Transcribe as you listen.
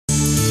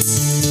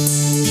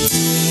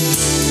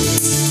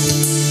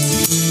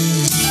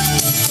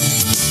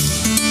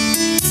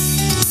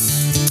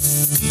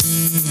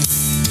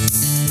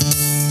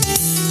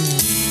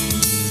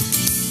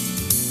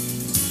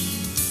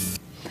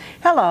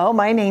know,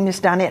 my name is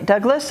Donette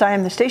Douglas. I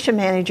am the station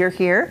manager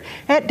here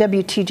at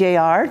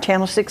WTJR,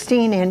 Channel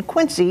 16 in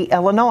Quincy,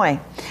 Illinois.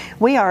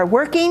 We are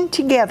working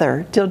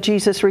together till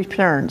Jesus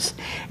returns,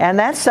 and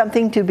that's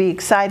something to be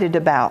excited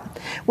about.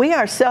 We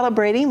are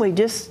celebrating, we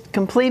just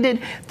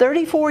completed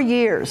 34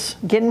 years,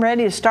 getting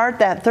ready to start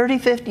that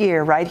 35th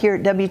year right here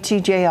at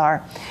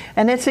WTJR.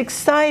 And it's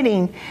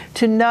exciting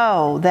to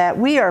know that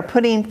we are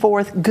putting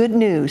forth good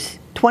news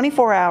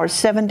 24 hours,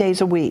 7 days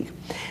a week.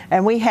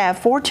 And we have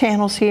 4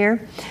 channels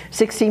here,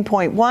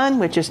 16.1,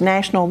 which is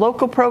national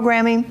local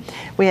programming.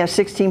 We have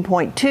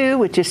 16.2,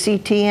 which is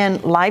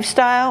CTN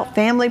lifestyle,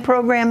 family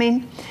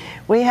programming.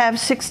 We have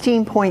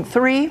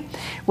 16.3,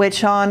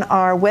 which on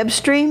our web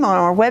stream, on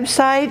our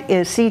website,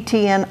 is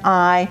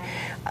CTNI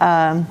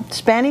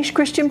Spanish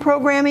Christian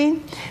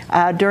programming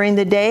during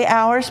the day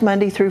hours,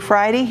 Monday through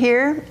Friday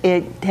here.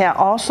 It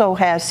also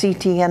has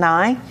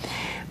CTNI.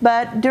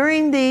 But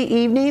during the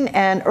evening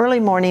and early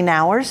morning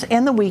hours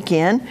and the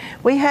weekend,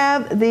 we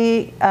have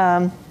the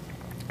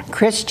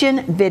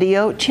Christian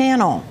video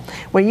channel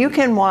where you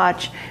can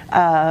watch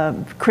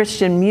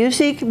Christian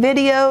music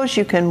videos,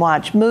 you can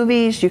watch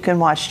movies, you can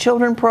watch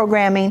children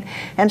programming,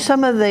 and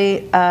some of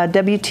the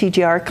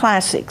WTGR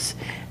classics.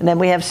 And then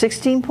we have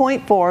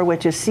 16.4,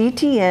 which is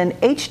CTN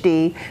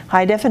HD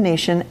high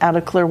definition out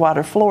of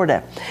Clearwater,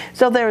 Florida.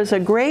 So there is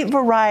a great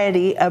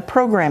variety of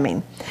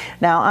programming.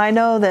 Now I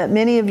know that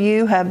many of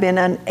you have been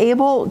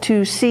unable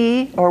to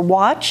see or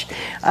watch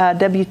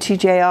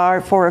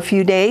WTJR for a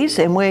few days,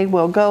 and we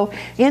will go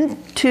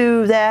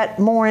into that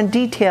more in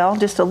detail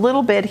just a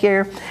little bit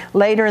here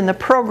later in the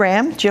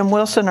program. Jim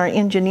Wilson, our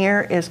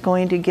engineer, is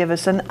going to give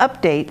us an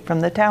update from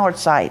the tower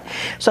site.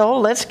 So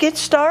let's get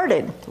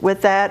started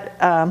with that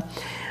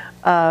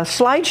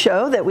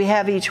slideshow that we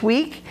have each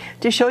week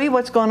to show you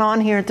what's going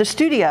on here at the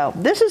studio.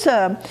 This is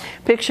a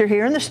picture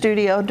here in the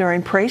studio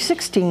during Pray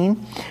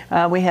 16.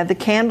 We have the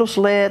candles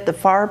lit, the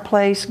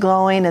fireplace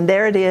glowing, and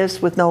there it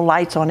is with no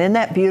lights on. Isn't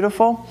that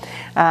beautiful?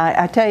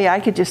 I tell you, I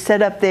could just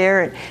sit up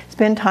there and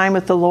spend time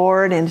with the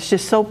Lord, and it's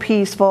just so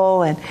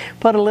peaceful, and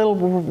put a little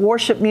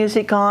worship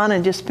music on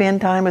and just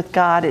spend time with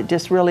God. It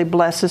just really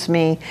blesses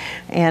me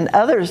and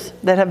others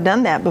that have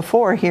done that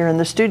before here in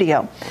the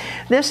studio.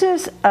 This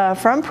is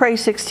from Pray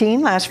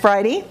 16 last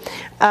Friday.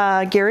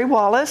 Gary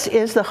Wallace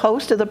is the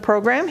host of the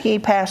program. He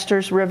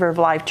pastors River of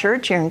Life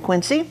Church here in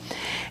Quincy.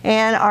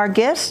 And our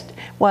guest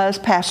was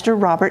Pastor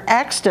Robert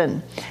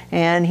Axton,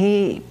 and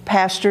he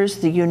pastors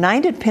the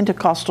United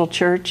Pentecostal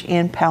Church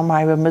in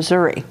Palmyra,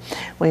 Missouri.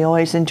 We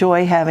always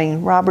enjoy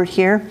having Robert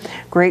here,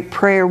 great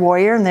prayer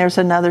warrior, and there's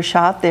another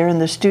shot there in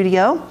the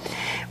studio.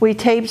 We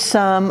taped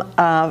some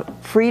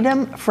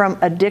Freedom from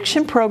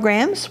Addiction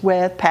programs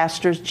with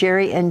Pastors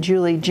Jerry and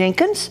Julie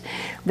Jenkins.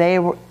 They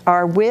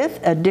are with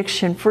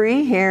Addiction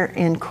Free here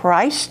in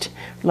Christ,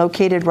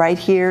 located right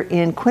here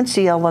in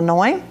Quincy,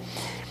 Illinois.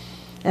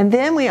 And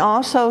then we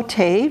also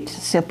taped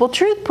Simple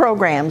Truth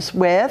programs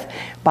with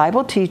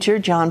Bible teacher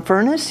John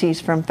Furness. He's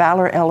from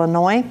Fowler,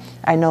 Illinois.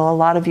 I know a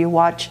lot of you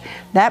watch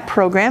that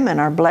program and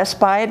are blessed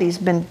by it. He's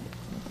been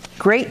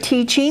great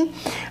teaching,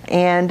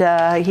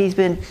 and he's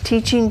been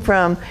teaching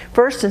from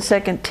 1st and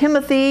 2nd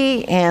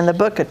Timothy and the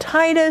book of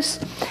Titus,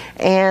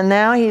 and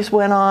now he's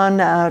went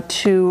on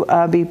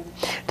to be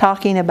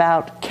talking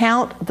about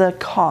Count the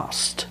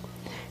Cost.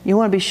 You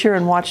want to be sure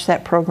and watch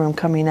that program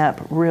coming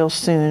up real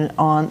soon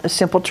on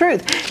Simple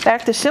Truth. In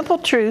fact, the Simple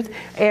Truth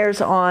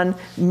airs on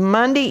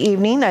Monday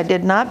evening. I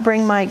did not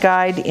bring my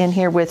guide in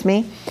here with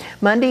me.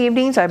 Monday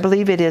evenings, I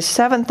believe it is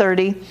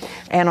 7:30,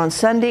 and on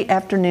Sunday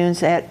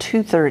afternoons at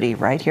 2:30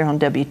 right here on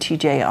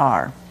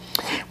WTJR.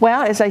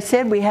 Well, as I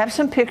said, we have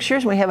some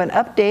pictures. We have an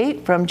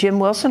update from Jim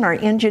Wilson, our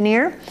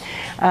engineer,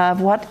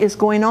 of what is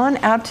going on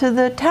out to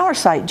the tower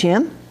site.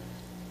 Jim?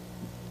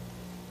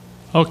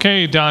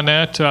 Okay,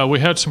 Donette, we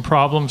had some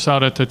problems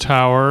out at the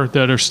tower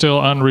that are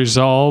still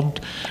unresolved.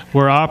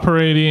 We're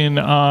operating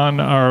on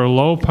our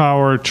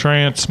low-power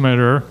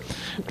transmitter.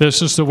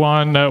 This is the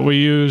one that we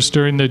used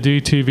during the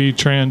DTV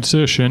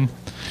transition,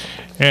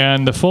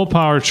 and the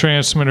full-power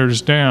transmitter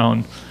is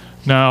down.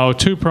 Now,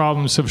 2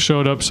 problems have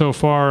showed up so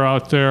far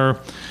out there.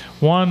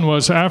 One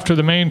was after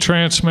the main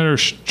transmitter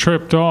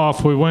tripped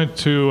off, we went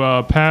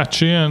to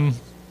patch in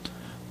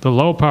the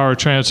low-power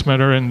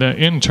transmitter in the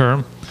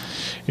interim,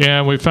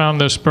 and we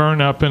found this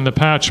burn up in the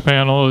patch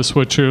panel is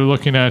what you're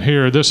looking at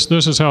here. This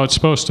is how it's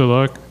supposed to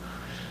look,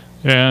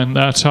 and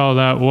that's how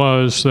that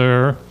was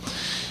there.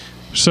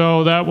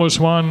 So that was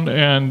one,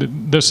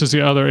 and this is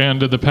the other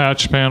end of the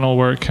patch panel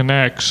where it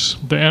connects.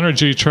 The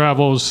energy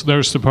travels,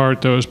 there's the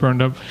part that was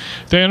burned up.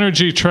 The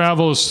energy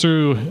travels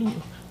through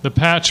the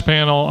patch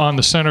panel on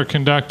the center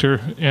conductor,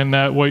 and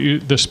that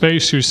the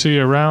space you see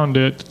around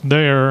it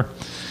there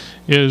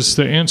is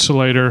the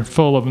insulator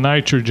full of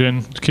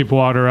nitrogen to keep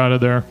water out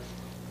of there.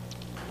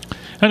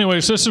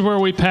 Anyways, this is where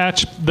we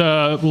patched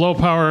the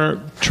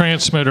low-power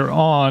transmitter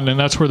on, and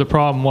that's where the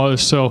problem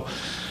was. So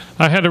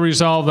I had to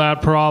resolve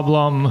that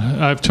problem.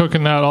 I've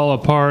taken that all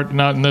apart,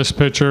 not in this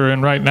picture,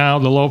 and right now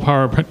the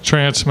low-power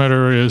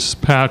transmitter is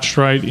patched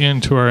right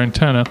into our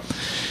antenna.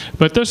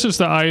 But this is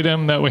the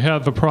item that we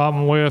have a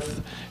problem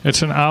with.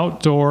 It's an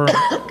outdoor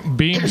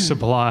beam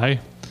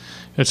supply.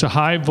 It's a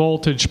high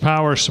voltage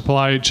power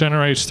supply. It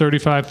generates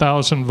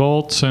 35,000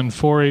 volts and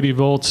 480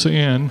 volts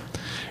in.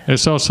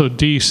 It's also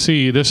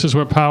DC. This is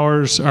what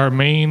powers our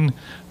main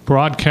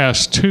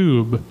broadcast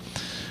tube.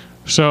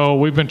 So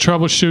we've been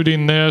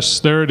troubleshooting this.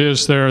 There it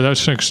is there.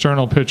 That's an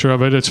external picture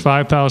of it. It's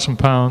 5,000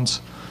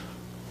 pounds.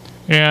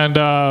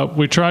 And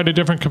we tried a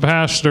different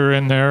capacitor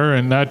in there,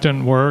 and that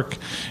didn't work.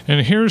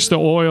 And here's the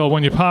oil.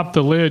 When you pop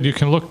the lid, you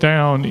can look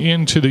down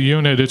into the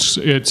unit. It's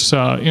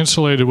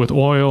insulated with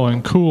oil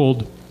and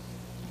cooled.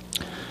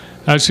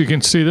 As you can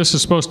see, this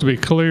is supposed to be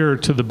clear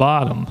to the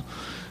bottom.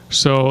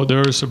 So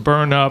there's a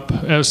burn up.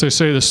 As they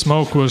say, the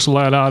smoke was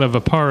let out of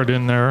a part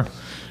in there.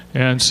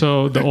 And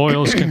so the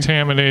oil is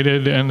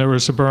contaminated, and there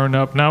was a burn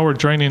up. Now we're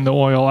draining the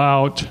oil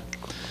out.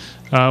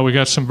 We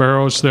got some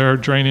barrels there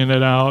draining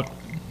it out.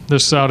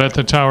 This is out at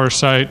the tower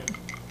site.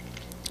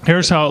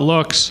 Here's how it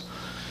looks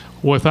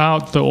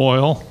without the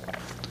oil.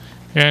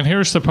 And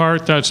here's the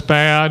part that's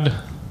bad.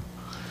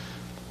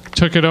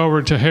 Took it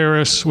over to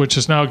Harris, which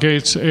is now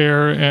Gates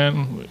Air,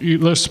 and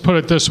let's put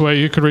it this way,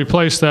 you could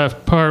replace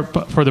that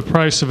part for the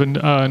price of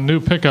a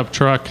new pickup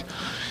truck.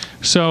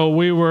 So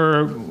we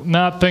were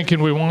not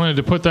thinking we wanted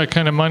to put that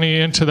kind of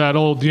money into that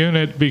old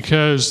unit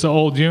because the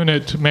old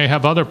unit may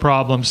have other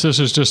problems. This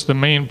is just the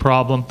main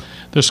problem.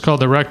 This is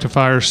called the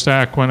rectifier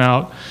stack went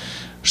out.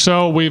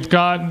 So we've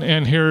gotten,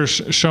 and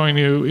here's showing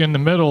you in the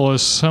middle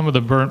is some of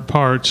the burnt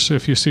parts.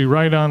 If you see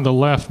right on the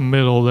left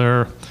middle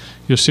there,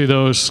 you'll see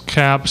those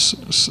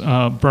caps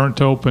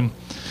burnt open.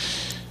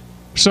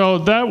 So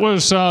that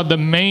was the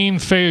main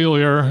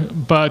failure,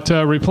 but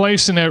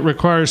replacing it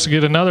requires to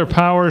get another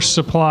power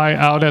supply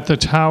out at the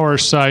tower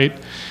site.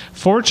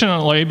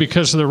 Fortunately,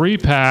 because of the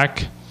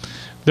repack,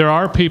 there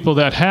are people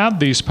that have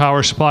these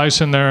power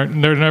supplies and they're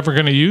never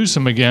going to use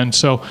them again.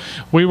 So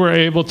we were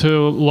able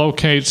to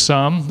locate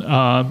some,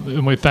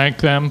 and we thank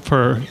them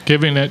for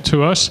giving it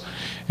to us.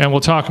 And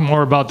we'll talk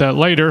more about that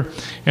later.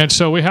 And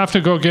so we have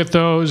to go get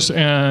those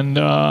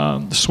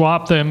and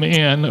swap them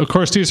in. Of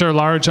course, these are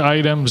large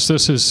items.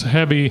 This is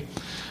heavy,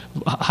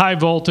 high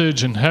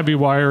voltage and heavy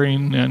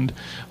wiring, and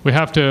we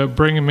have to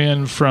bring them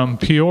in from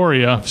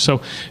Peoria.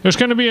 So there's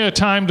going to be a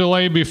time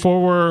delay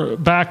before we're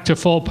back to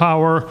full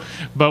power,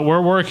 but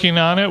we're working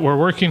on it. We're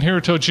working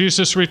here till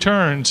Jesus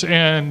returns.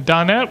 And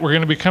Donette, we're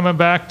going to be coming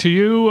back to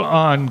you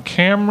on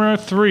camera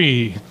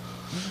 3.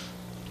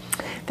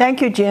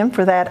 Thank you, Jim,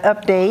 for that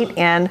update,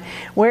 and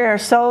we're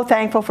so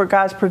thankful for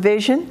God's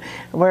provision.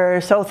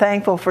 We're so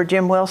thankful for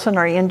Jim Wilson,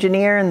 our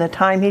engineer, and the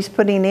time he's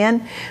putting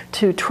in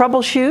to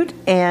troubleshoot,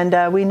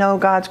 and we know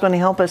God's going to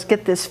help us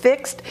get this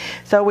fixed.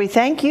 So we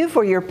thank you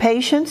for your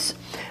patience.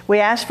 We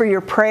ask for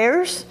your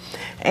prayers,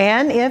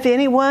 and if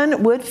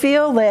anyone would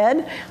feel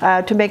led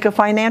to make a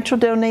financial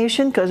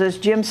donation, because as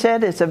Jim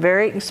said, it's a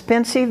very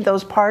expensive,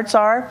 those parts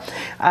are.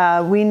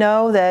 We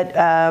know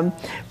that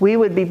we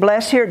would be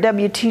blessed here at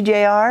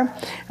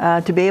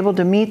WTJR to be able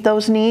to meet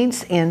those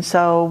needs, and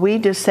so we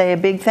just say a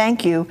big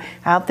thank you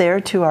out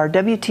there to our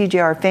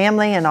WTJR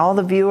family and all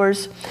the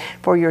viewers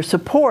for your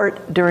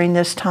support during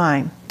this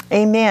time.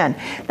 Amen.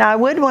 Now, I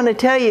would want to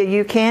tell you,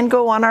 you can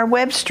go on our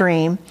web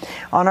stream,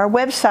 on our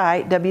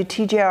website,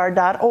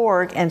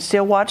 WTJR.org, and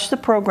still watch the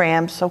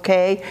programs,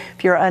 okay?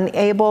 If you're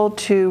unable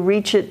to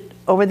reach it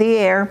over the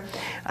air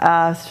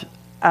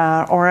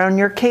or on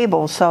your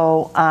cable.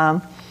 So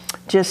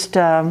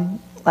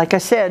like I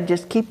said,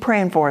 just keep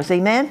praying for us.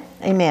 Amen?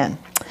 Amen.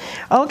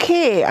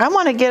 Okay, I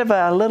want to give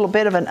a little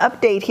bit of an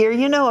update here.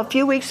 You know, a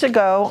few weeks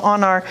ago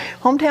on our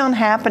hometown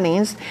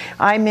happenings,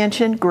 I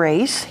mentioned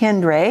Grace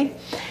Hendre,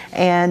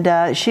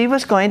 and she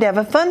was going to have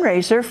a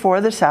fundraiser for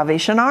the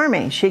Salvation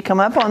Army. She come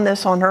up on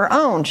this on her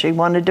own. She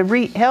wanted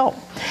to help.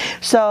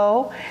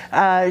 So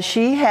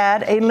she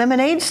had a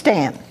lemonade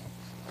stand.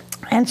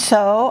 And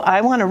so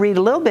I want to read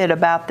a little bit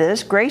about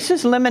this.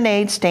 Grace's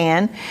lemonade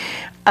stand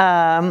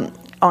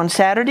on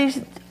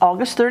Saturday,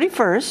 August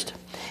 31st.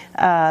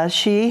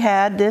 She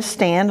had this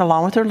stand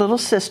along with her little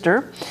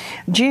sister,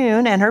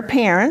 June, and her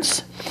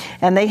parents,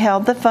 and they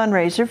held the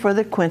fundraiser for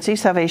the Quincy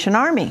Salvation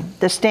Army.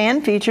 The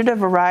stand featured a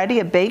variety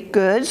of baked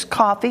goods,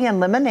 coffee,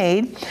 and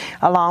lemonade,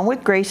 along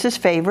with Grace's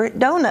favorite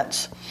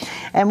donuts.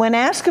 And when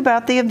asked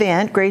about the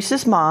event,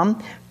 Grace's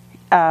mom,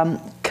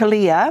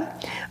 Kalia,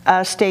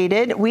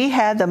 stated, "We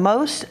had the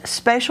most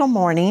special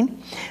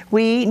morning.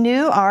 We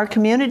knew our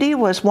community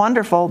was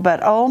wonderful,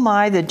 but oh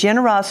my, the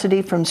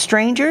generosity from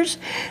strangers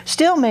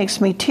still makes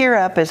me tear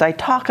up as I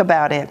talk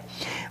about it.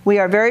 We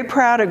are very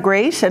proud of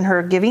Grace and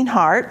her giving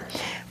heart.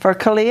 For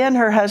Kalia and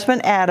her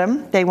husband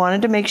Adam, they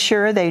wanted to make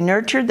sure they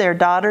nurtured their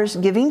daughter's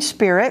giving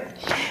spirit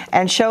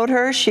and showed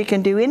her she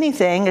can do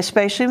anything,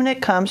 especially when it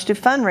comes to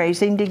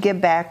fundraising to give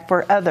back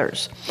for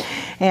others."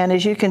 And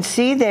as you can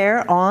see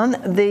there on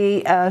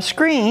the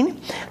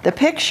screen, the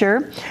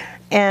picture,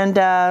 and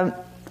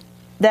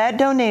that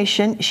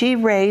donation, she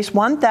raised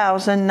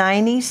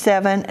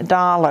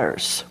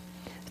 $1,097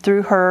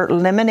 through her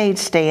lemonade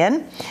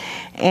stand.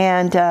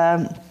 And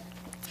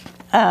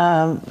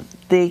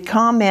the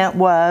comment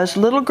was,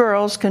 little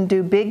girls can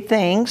do big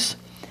things,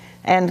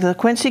 and the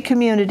Quincy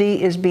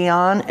community is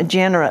beyond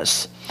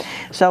generous.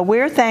 So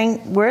we're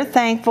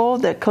thankful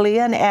that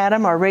Kalia and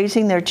Adam are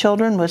raising their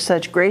children with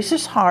such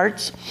gracious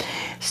hearts,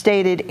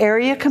 stated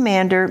Area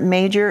Commander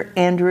Major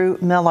Andrew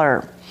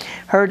Miller.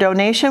 Her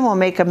donation will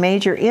make a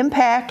major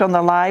impact on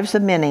the lives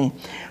of many.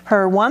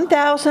 Her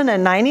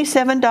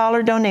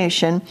 $1,097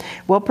 donation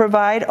will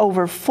provide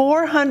over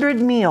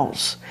 400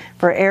 meals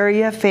for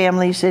area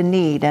families in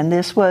need. And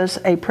this was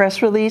a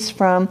press release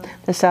from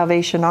the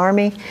Salvation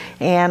Army.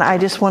 And I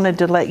just wanted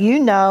to let you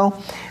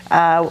know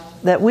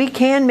that we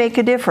can make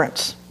a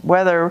difference,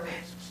 whether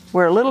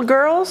we're little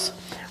girls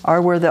or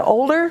we're the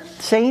older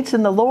saints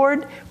in the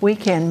Lord. We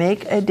can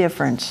make a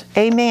difference.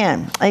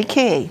 Amen.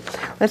 Okay,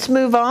 let's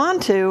move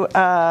on to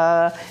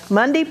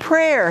Monday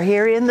prayer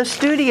here in the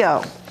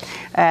studio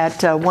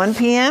at 1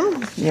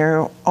 p.m.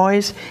 You're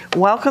always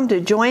welcome to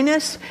join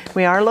us.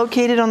 We are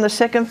located on the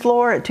second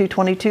floor at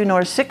 222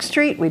 North 6th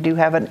Street. We do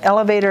have an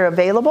elevator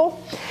available.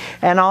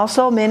 And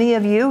also, many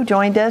of you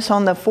joined us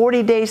on the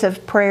 40 days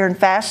of prayer and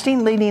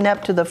fasting leading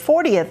up to the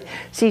 40th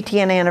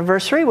CTN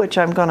anniversary, which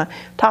I'm going to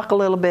talk a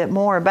little bit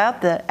more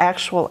about the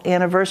actual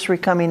anniversary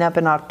coming up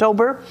in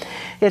October.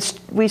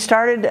 We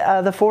started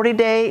the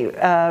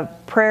 40-day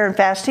prayer and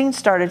fasting,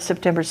 started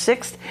September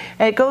 6th,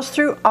 and it goes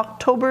through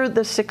October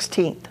the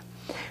 16th.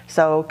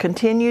 So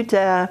continue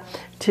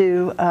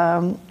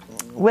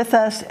with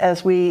us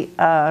as we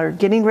are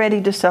getting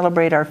ready to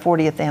celebrate our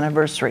 40th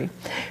anniversary.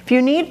 If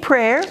you need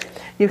prayer,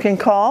 you can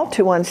call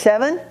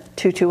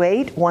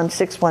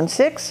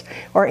 217-228-1616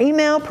 or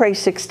email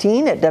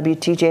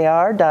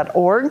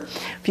pray16@wtjr.org.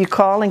 If you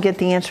call and get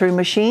the answering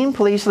machine,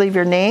 please leave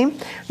your name,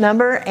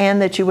 number, and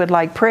that you would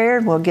like prayer,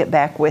 and we'll get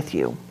back with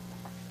you.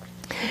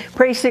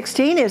 Pray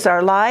 16 is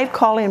our live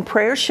call-in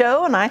prayer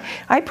show, and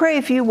I pray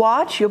if you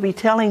watch, you'll be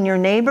telling your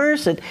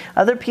neighbors and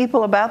other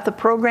people about the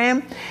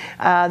program.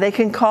 They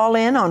can call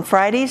in on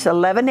Fridays,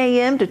 11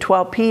 a.m. to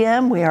 12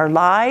 p.m. We are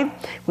live.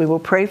 We will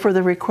pray for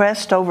the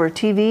request over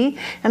TV.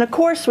 And of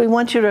course, we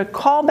want you to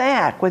call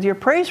back with your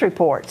praise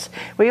reports.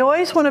 We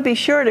always want to be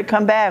sure to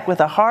come back with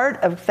a heart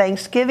of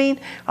thanksgiving,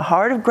 a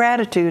heart of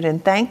gratitude,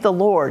 and thank the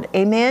Lord.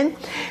 Amen.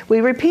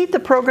 We repeat the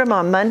program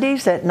on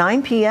Mondays at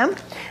 9 p.m.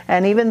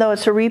 And even though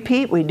it's a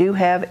repeat, we do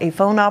have a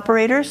phone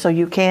operator, so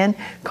you can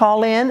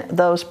call in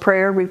those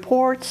prayer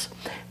reports,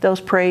 those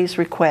praise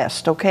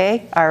requests,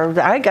 okay?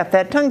 I got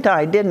that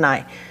tongue-tied, didn't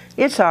I?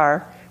 It's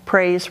our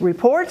praise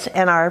reports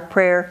and our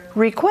prayer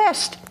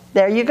request.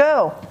 There you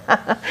go.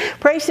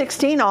 Pray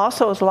 16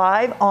 also is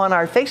live on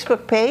our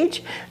Facebook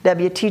page,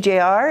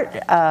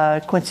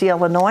 WTJR, Quincy,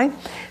 Illinois.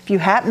 If you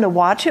happen to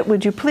watch it,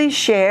 would you please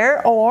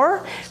share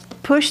or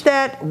push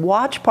that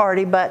watch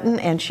party button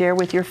and share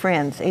with your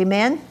friends?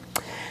 Amen.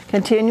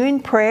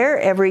 Continuing prayer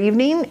every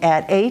evening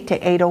at 8 to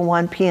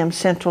 8:01 p.m.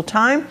 Central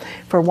Time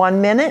for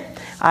 1 minute.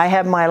 I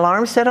have my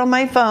alarm set on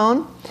my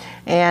phone,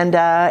 and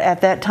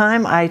at that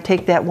time I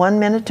take that 1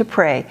 minute to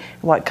pray.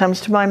 What comes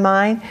to my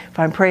mind, if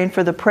I'm praying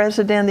for the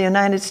President of the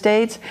United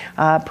States,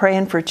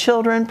 praying for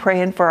children,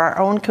 praying for our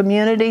own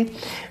community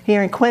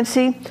here in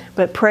Quincy,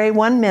 but pray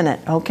 1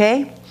 minute,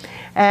 okay?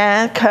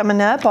 And coming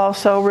up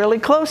also really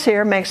close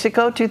here,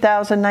 Mexico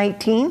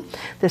 2019.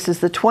 This is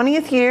the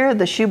 20th year of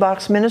the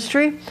Shoebox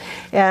Ministry.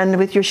 And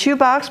with your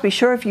shoebox, be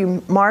sure if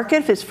you mark it,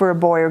 if it's for a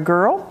boy or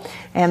girl,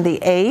 and the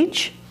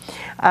age.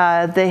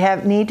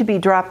 They need to be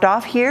dropped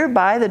off here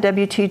by the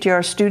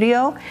WTJR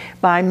studio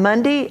by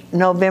Monday,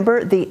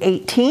 November the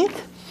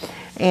 18th.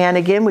 And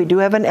again, we do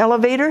have an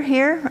elevator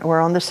here. We're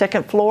on the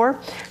second floor.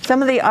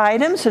 Some of the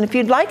items, and if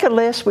you'd like a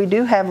list, we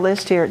do have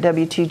lists here at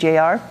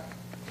WTJR.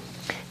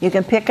 You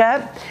can pick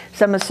up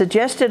some of the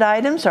suggested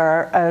items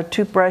are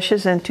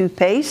toothbrushes and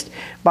toothpaste,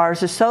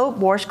 bars of soap,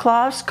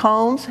 washcloths,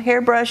 combs,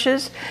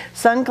 hairbrushes,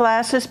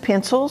 sunglasses,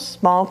 pencils,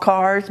 small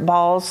cards,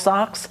 balls,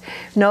 socks,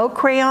 no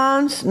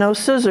crayons, no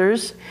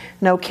scissors,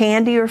 no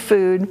candy or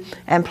food,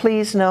 and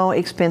please no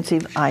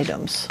expensive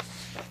items.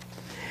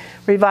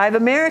 Revive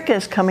America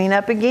is coming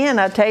up again.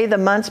 I tell you, the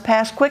months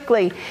pass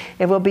quickly.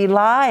 It will be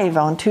live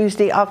on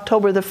Tuesday,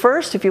 October the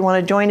 1st. If you want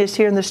to join us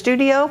here in the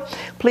studio,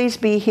 please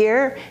be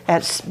here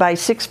by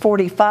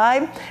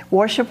 6:45.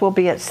 Worship will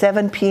be at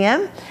 7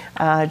 p.m.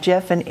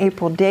 Jeff and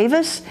April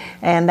Davis,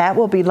 and that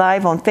will be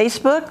live on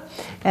Facebook.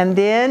 And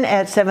then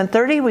at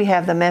 7:30, we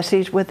have the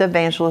message with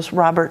evangelist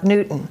Robert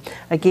Newton.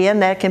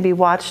 Again, that can be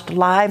watched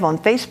live on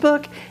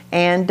Facebook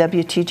and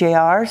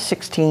WTJR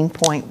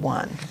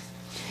 16.1.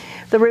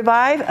 The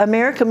Revive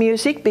America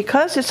music,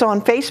 because it's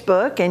on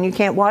Facebook and you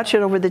can't watch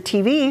it over the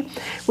TV,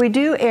 we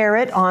do air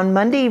it on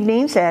Monday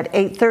evenings at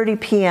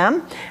 8:30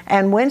 p.m.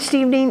 and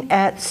Wednesday evening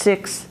at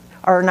 6,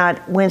 or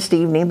not Wednesday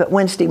evening, but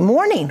Wednesday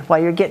morning while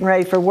you're getting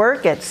ready for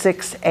work at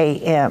 6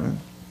 a.m.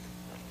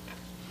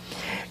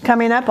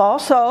 Coming up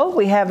also,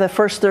 we have the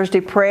First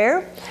Thursday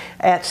Prayer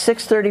at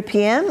 6:30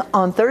 p.m.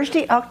 on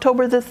Thursday,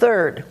 October the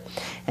 3rd.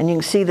 And you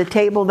can see the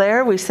table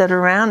there. We sit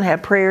around and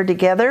have prayer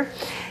together.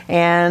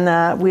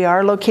 And we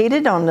are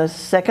located on the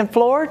second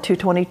floor,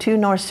 222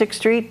 North 6th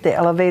Street. The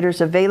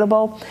elevator's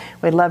available.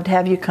 We'd love to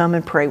have you come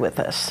and pray with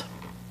us.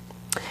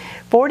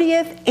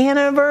 40th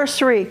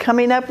anniversary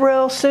coming up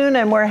real soon,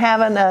 and we're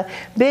having a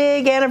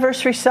big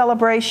anniversary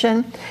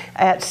celebration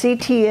at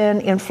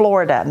CTN in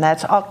Florida, and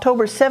that's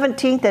October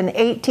 17th and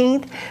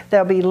 18th.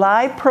 There'll be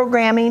live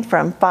programming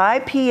from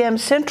 5 p.m.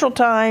 Central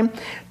Time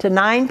to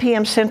 9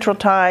 p.m. Central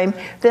Time.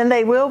 Then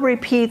they will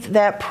repeat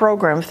that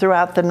program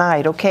throughout the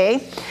night,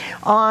 okay?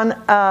 On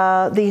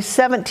the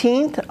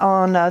 17th,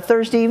 on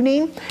Thursday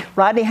evening,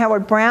 Rodney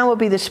Howard-Brown will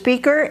be the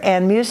speaker,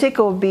 and music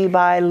will be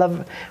by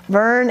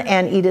Laverne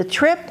and Edith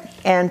Tripp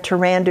and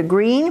Taranda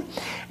Green.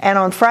 And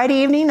on Friday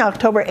evening,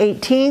 October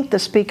 18th, the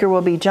speaker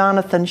will be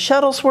Jonathan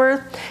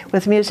Shuttlesworth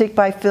with music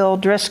by Phil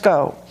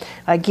Driscoll.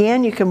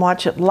 Again, you can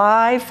watch it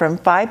live from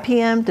 5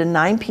 p.m. to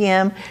 9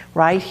 p.m.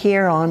 right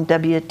here on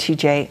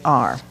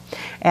WTJR.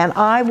 And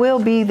I will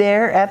be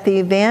there at the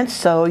event,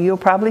 so you'll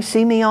probably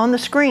see me on the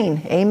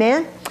screen.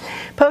 Amen?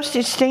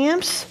 Postage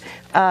stamps,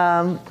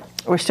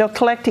 we're still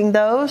collecting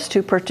those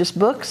to purchase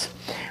books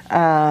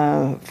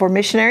for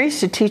missionaries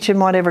to teach in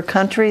whatever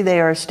country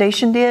they are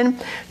stationed in.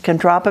 You can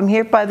drop them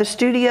here by the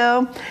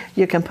studio.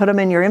 You can put them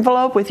in your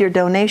envelope with your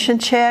donation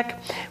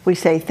check. We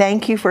say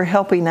thank you for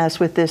helping us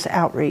with this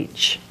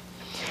outreach.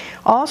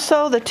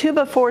 Also, the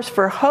 2x4s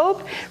for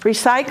Hope,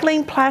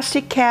 recycling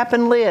plastic cap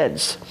and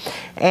lids.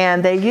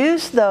 And they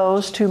use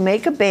those to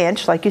make a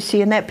bench, like you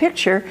see in that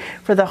picture,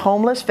 for the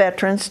homeless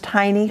veterans'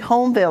 tiny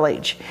home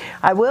village.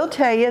 I will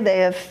tell you,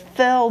 they have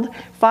filled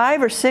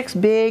 5 or 6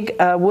 big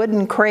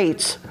wooden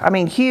crates,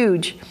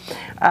 huge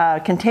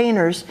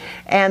containers,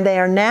 and they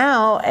are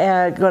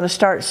now going to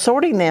start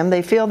sorting them.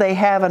 They feel they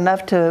have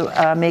enough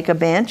to make a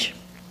bench.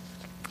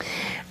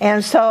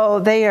 And so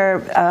they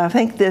are, I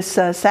think this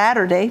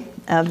Saturday,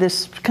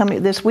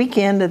 this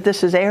weekend that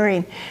this is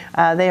airing,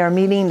 they are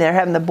meeting. They're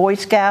having the Boy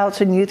Scouts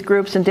and youth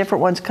groups and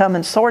different ones come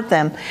and sort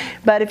them.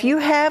 But if you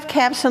have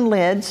caps and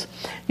lids,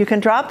 you can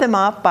drop them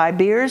off by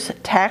Beers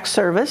Tax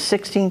Service,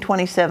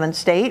 1627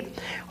 State,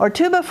 or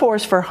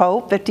 2x4s for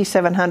Hope,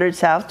 5700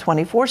 South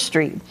 24th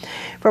Street.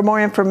 For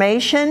more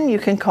information, you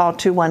can call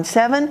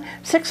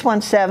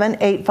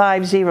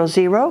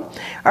 217-617-8500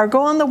 or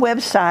go on the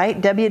website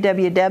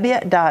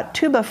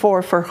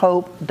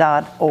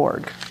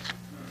www.2x4forhope.org.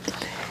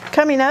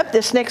 Coming up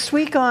this next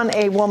week on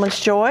A Woman's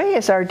Joy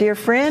is our dear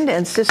friend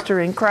and sister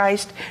in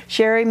Christ,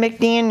 Sherry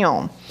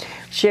McDaniel.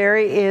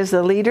 Sherry is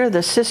the leader of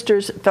the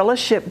Sisters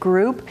Fellowship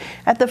Group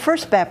at the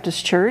First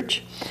Baptist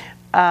Church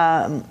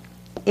in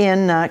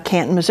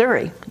Canton,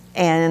 Missouri.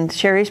 And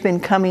Sherry's been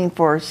coming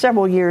for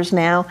several years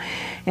now,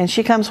 and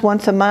she comes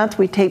once a month.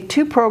 We tape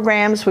 2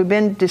 programs. We've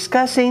been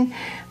discussing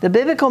the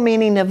biblical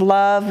meaning of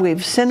love.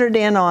 We've centered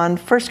in on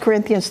 1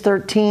 Corinthians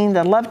 13,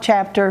 the love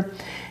chapter,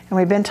 and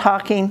we've been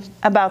talking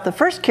about the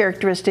first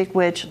characteristic,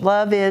 which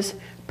love is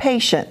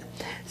patient.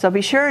 So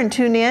be sure and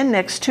tune in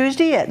next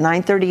Tuesday at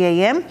 9:30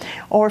 a.m.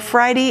 or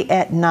Friday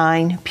at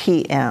 9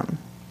 p.m.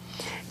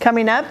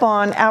 Coming up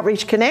on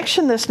Outreach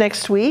Connection this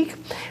next week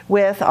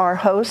with our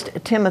host,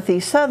 Timothy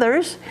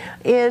Southers,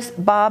 is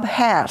Bob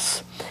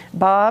Hass.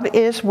 Bob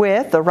is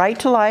with the Right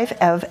to Life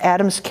of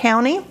Adams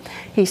County.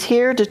 He's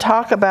here to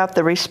talk about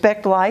the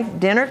Respect Life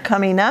dinner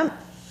coming up.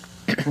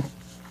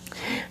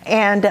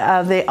 And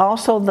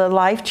also the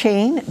Life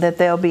Chain that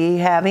they'll be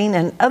having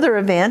and other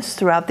events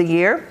throughout the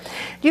year.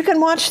 You can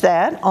watch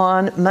that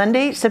on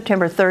Monday,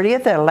 September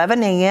 30th at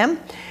 11 a.m.,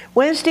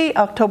 Wednesday,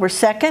 October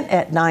 2nd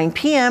at 9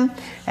 p.m.,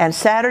 and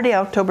Saturday,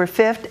 October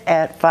 5th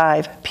at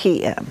 5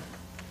 p.m.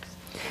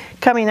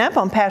 Coming up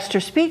on Pastor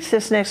Speaks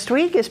this next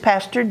week is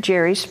Pastor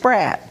Jerry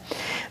Spratt.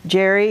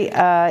 Jerry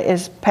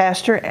is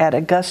pastor at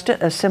Augusta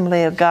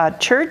Assembly of God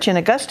Church in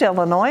Augusta,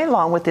 Illinois,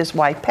 along with his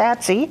wife,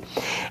 Patsy.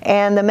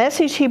 And the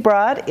message he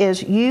brought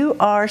is, "You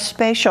Are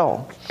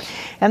Special."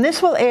 And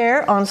this will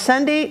air on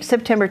Sunday,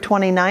 September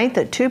 29th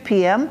at 2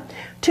 p.m.,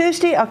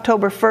 Tuesday,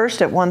 October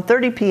 1st at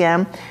 1:30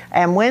 p.m.,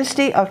 and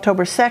Wednesday,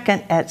 October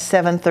 2nd at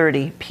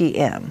 7:30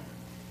 p.m.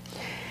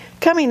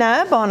 Coming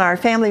up on our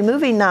family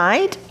movie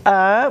night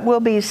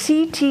will be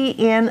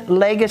CTN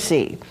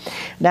Legacy.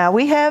 Now,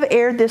 we have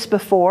aired this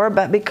before,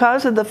 but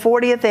because of the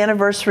 40th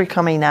anniversary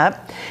coming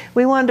up,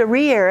 we wanted to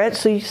re-air it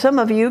so some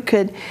of you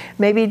could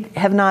maybe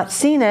have not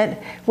seen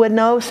it, would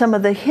know some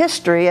of the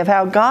history of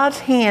how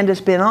God's hand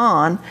has been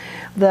on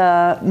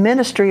the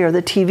ministry or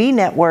the TV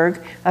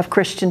network of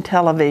Christian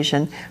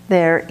television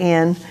there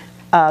in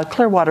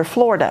Clearwater,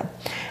 Florida.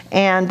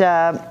 And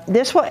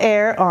this will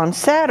air on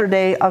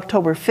Saturday,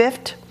 October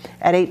 5th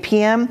at 8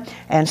 p.m.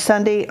 and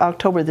Sunday,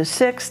 October the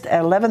 6th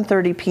at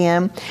 11:30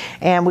 p.m.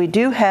 And we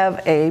do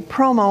have a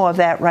promo of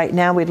that right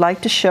now we'd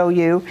like to show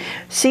you,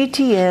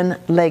 CTN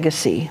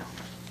Legacy.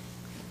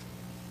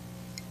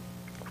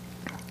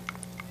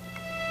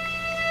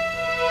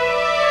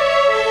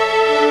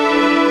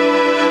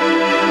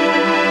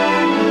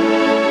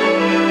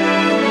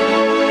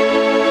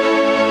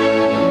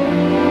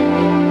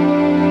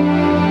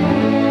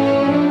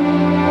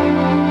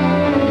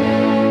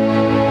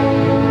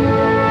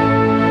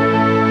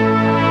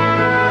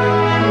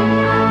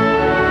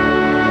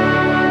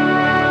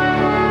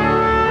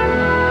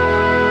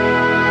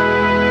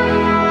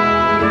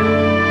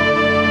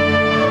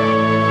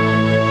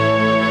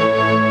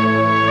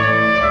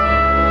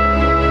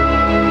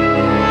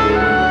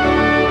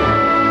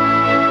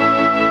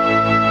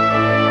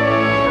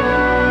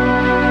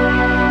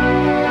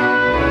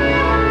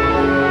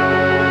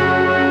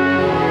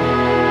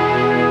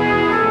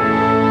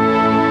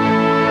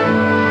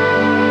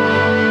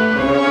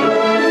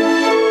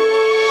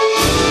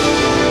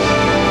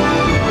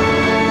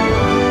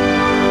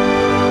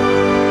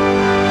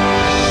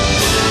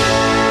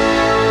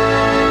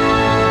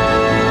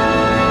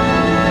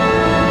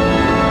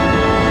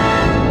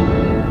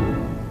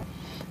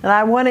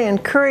 I want to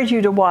encourage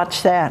you to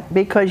watch that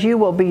because you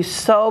will be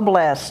so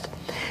blessed.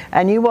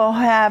 And you will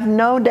have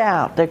no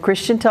doubt that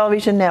Christian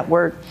Television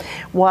Network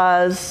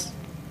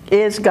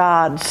is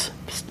God's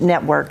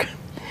network.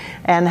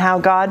 And how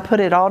God put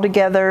it all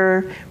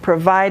together,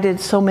 provided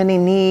so many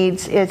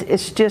needs.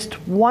 It's just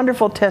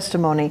wonderful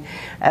testimony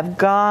of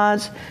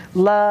God's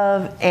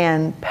love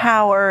and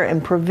power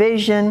and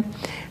provision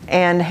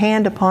and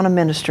hand upon a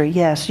ministry.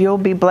 Yes, you'll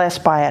be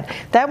blessed by it.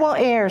 That will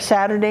air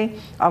Saturday,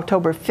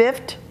 October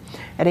 5th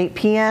at 8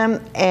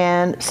 p.m.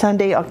 and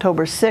Sunday,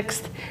 October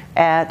 6th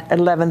at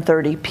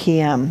 11:30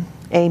 p.m.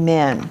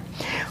 Amen.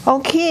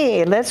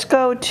 Okay, let's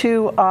go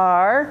to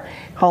our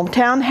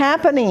hometown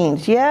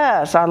happenings.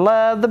 Yes, I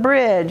love the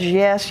bridge.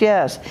 Yes,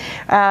 yes.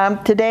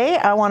 Today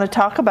I want to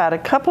talk about a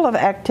couple of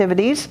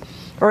activities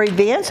or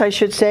events, I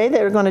should say,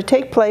 that are going to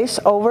take place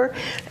over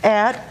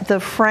at the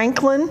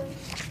Franklin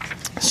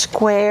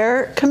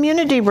Square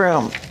Community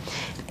Room.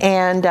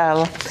 And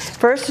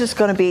first is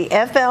going to be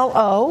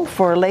FLO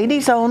for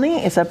ladies only.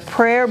 It's a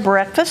prayer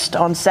breakfast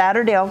on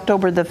Saturday,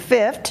 October the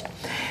 5th.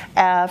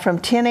 From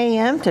 10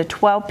 a.m. to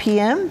 12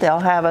 p.m.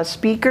 They'll have a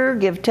speaker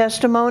give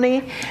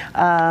testimony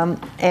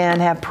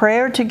and have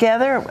prayer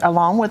together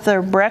along with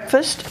their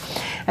breakfast.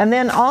 And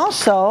then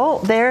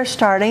also they're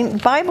starting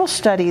Bible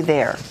study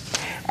there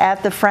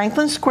at the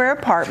Franklin Square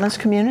Apartments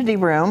Community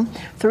Room,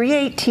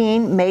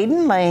 318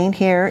 Maiden Lane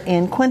here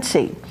in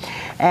Quincy.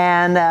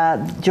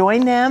 And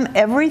join them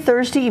every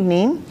Thursday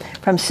evening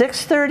from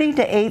 6:30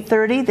 to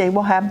 8:30. They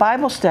will have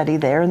Bible study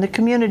there in the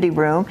community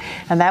room,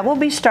 and that will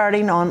be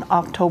starting on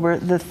October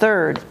the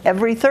 3rd,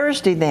 every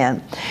Thursday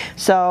then.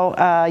 So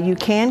you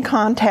can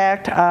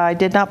contact, I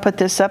did not put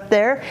this up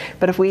there,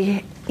 but if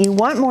you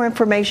want more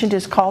information,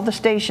 just call the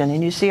station,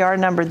 and you see our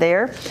number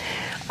there.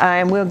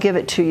 And we'll give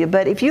it to you.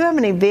 But if you have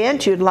an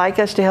event you'd like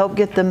us to help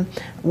get the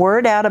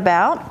word out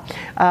about,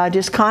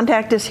 just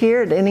contact us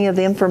here at any of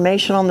the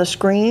information on the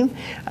screen,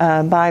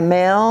 by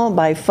mail,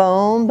 by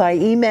phone, by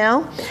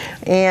email,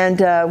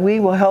 and we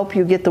will help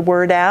you get the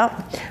word out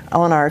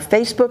on our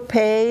Facebook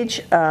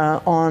page,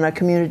 on a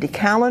community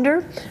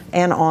calendar,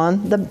 and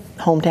on the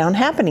hometown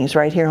happenings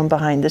right here on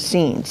Behind the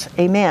Scenes.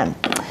 Amen.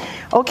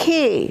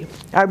 Okay,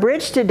 our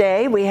bridge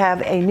today, we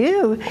have a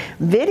new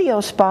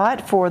video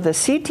spot for the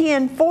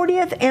CTN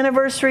 40th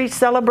anniversary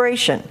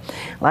celebration.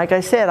 Like I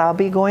said, I'll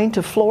be going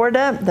to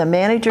Florida. The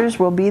managers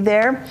will be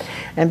there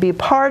and be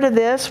part of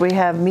this. We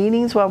have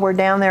meetings while we're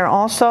down there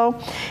also,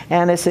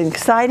 and it's an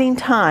exciting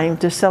time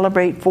to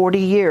celebrate 40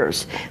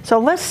 years. So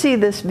let's see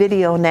this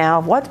video now,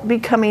 what's be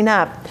coming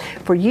up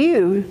for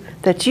you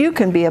that you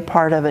can be a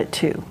part of it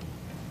too.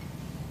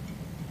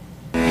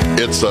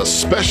 It's a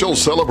special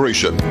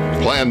celebration.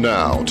 Plan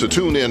now to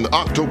tune in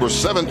October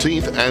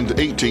 17th and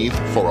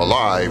 18th for a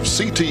live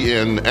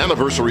CTN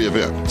anniversary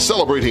event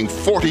celebrating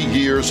 40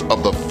 years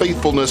of the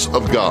faithfulness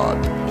of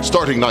God.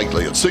 Starting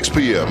nightly at 6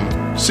 p.m.,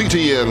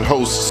 CTN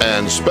hosts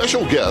and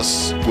special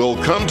guests will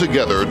come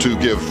together to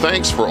give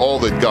thanks for all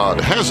that God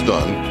has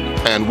done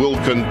and will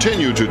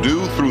continue to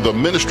do through the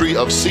ministry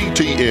of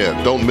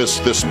CTN. Don't miss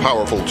this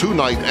powerful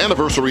 2-night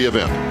anniversary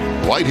event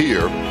right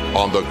here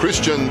on the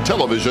Christian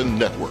Television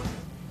Network.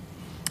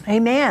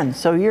 Amen.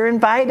 So you're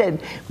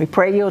invited. We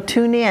pray you'll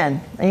tune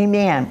in.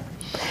 Amen.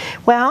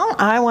 Well,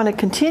 I want to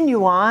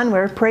continue on.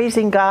 We're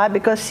praising God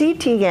because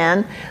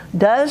CTN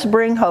does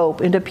bring hope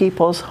into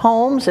people's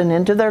homes and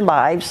into their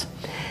lives.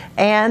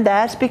 And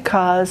that's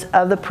because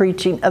of the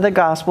preaching of the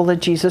gospel of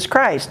Jesus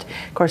Christ.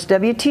 Of course,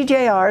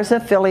 WTJR is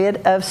an affiliate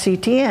of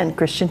CTN,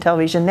 Christian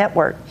Television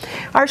Network.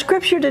 Our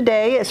scripture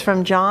today is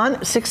from John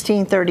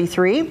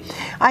 16:33.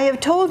 I have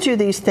told you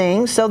these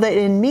things so that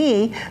in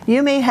me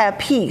you may have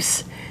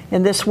peace.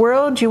 In this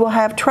world you will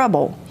have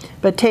trouble,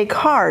 but take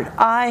heart,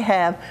 I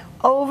have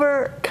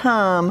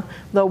overcome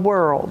the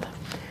world.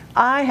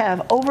 I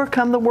have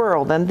overcome the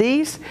world. And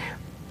these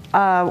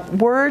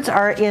words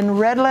are in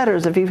red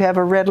letters if you have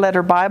a red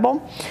letter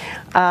Bible.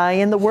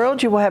 In the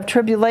world you will have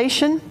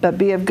tribulation, but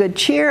be of good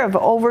cheer, have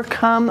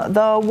overcome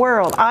the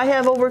world. I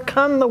have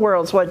overcome the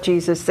world is what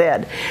Jesus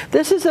said.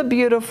 This is a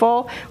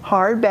beautiful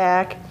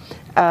hardback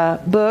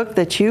book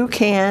that you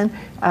can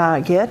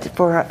get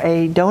for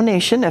a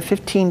donation of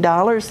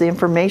 $15. The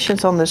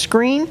information's on the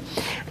screen.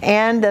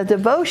 And a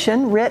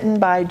devotion written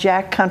by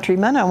Jack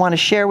Countryman I want to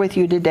share with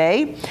you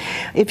today.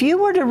 If you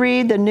were to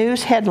read the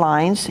news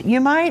headlines,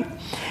 you might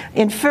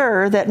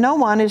infer that no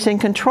one is in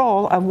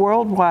control of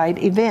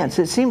worldwide events.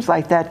 It seems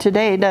like that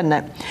today, doesn't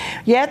it?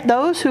 Yet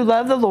those who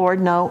love the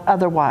Lord know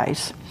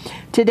otherwise.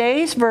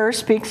 Today's verse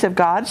speaks of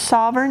God's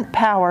sovereign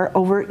power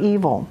over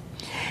evil.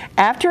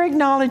 After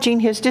acknowledging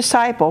his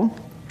disciples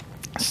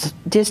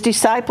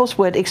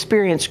would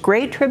experience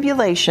great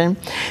tribulation,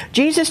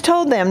 Jesus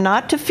told them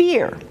not to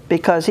fear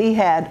because he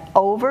had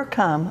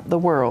overcome the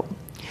world.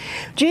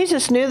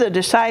 Jesus knew the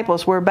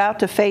disciples were about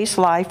to face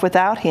life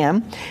without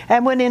him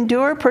and would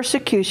endure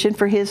persecution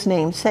for his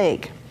name's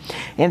sake.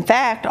 In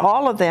fact,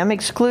 all of them,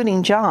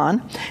 excluding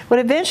John, would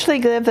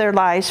eventually live their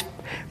lives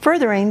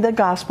furthering the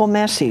gospel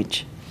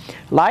message.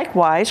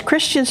 Likewise,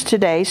 Christians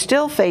today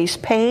still face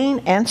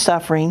pain and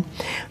suffering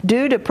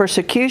due to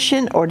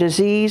persecution or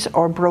disease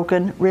or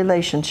broken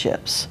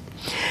relationships.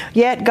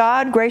 Yet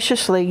God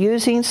graciously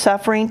using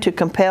suffering to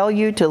compel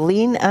you to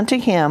lean unto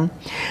Him,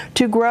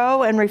 to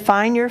grow and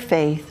refine your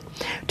faith,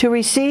 to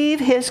receive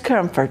His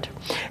comfort,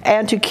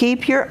 and to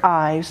keep your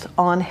eyes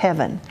on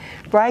heaven.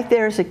 Right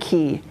there's a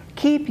key.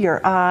 Keep your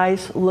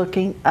eyes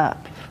looking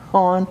up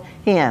on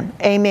Him.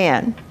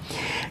 Amen.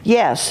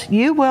 Yes,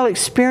 you will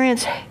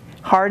experience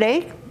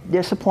heartache,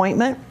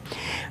 disappointment,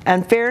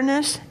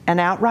 unfairness, and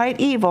outright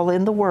evil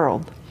in the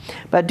world.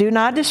 But do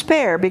not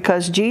despair,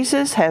 because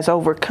Jesus has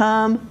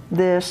overcome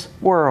this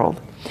world.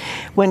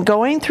 When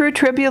going through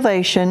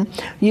tribulation,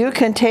 you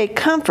can take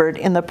comfort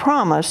in the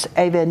promise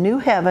of a new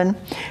heaven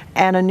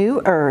and a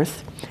new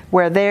earth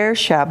where there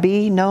shall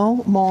be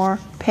no more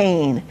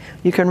pain.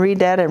 You can read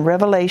that in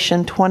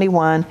Revelation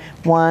 21,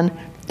 1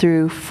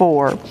 through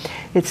 4.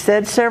 It's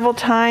said several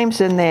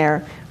times in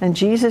there, and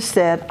Jesus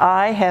said,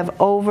 I have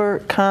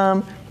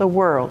overcome the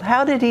world.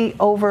 How did He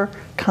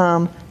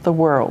overcome the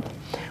world?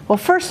 Well,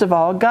 first of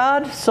all,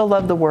 God so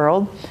loved the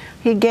world,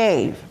 He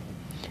gave.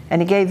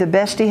 And He gave the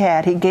best He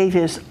had. He gave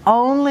His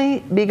only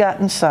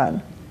begotten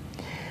Son.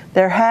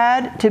 There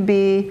had to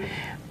be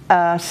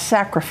a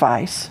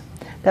sacrifice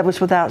that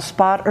was without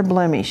spot or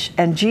blemish.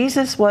 And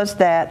Jesus was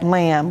that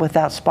lamb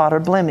without spot or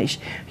blemish.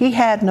 He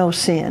had no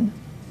sin.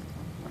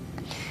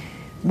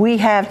 We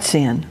have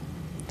sin.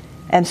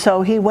 And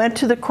so He went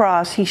to the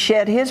cross. He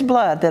shed His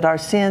blood that our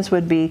sins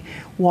would be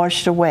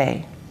washed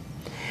away.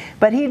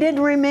 But He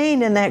didn't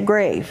remain in that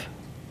grave.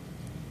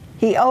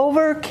 He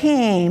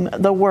overcame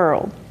the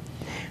world.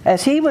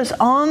 As He was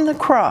on the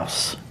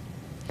cross,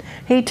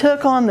 He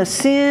took on the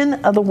sin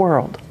of the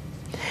world.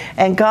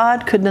 And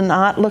God could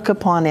not look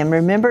upon Him.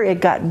 Remember,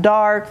 it got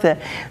dark.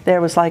 There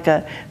was like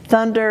a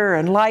thunder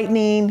and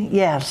lightning.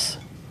 Yes.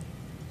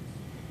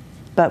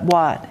 But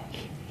what?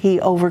 He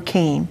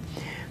overcame.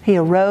 He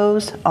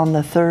arose on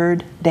the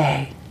third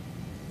day.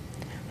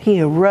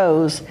 He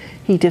arose.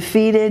 He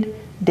defeated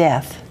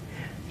death.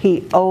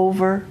 He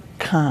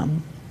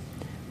overcome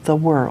the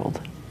world.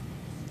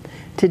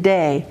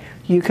 Today,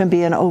 you can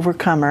be an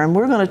overcomer. And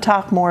we're going to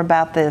talk more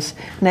about this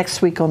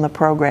next week on the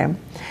program.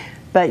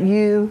 But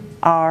you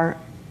are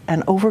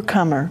an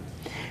overcomer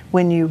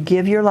when you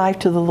give your life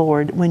to the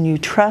Lord, when you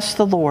trust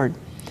the Lord.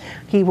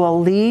 He will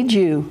lead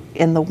you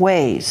in the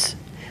ways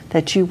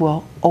that you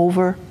will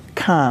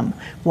overcome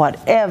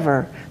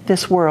whatever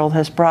this world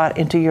has brought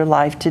into your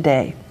life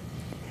today.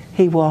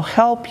 He will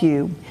help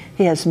you.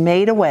 He has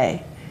made a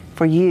way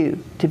for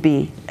you to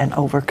be an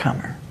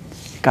overcomer.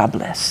 God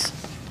bless.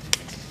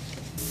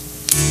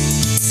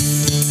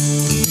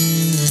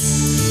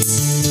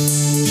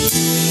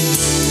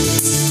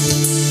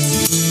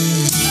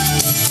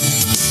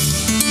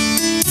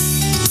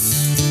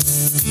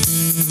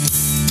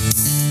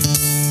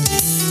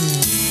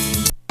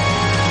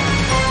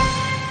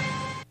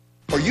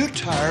 Are you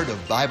tired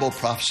of Bible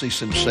prophecy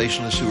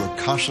sensationalists who are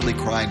constantly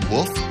crying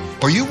wolf?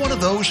 Are you one of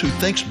those who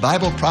thinks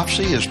Bible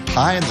prophecy is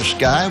pie in the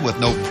sky with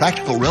no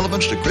practical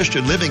relevance to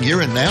Christian living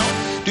here and now?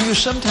 Do you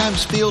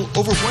sometimes feel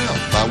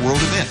overwhelmed by world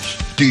events?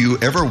 Do you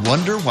ever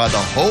wonder why the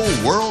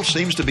whole world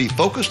seems to be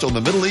focused on the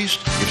Middle East?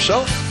 If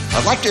so,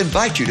 I'd like to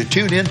invite you to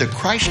tune in to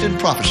Christ in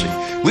Prophecy.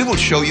 We will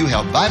show you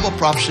how Bible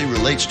prophecy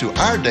relates to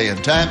our day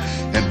and time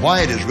and why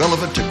it is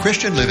relevant to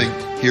Christian living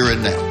here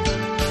and now.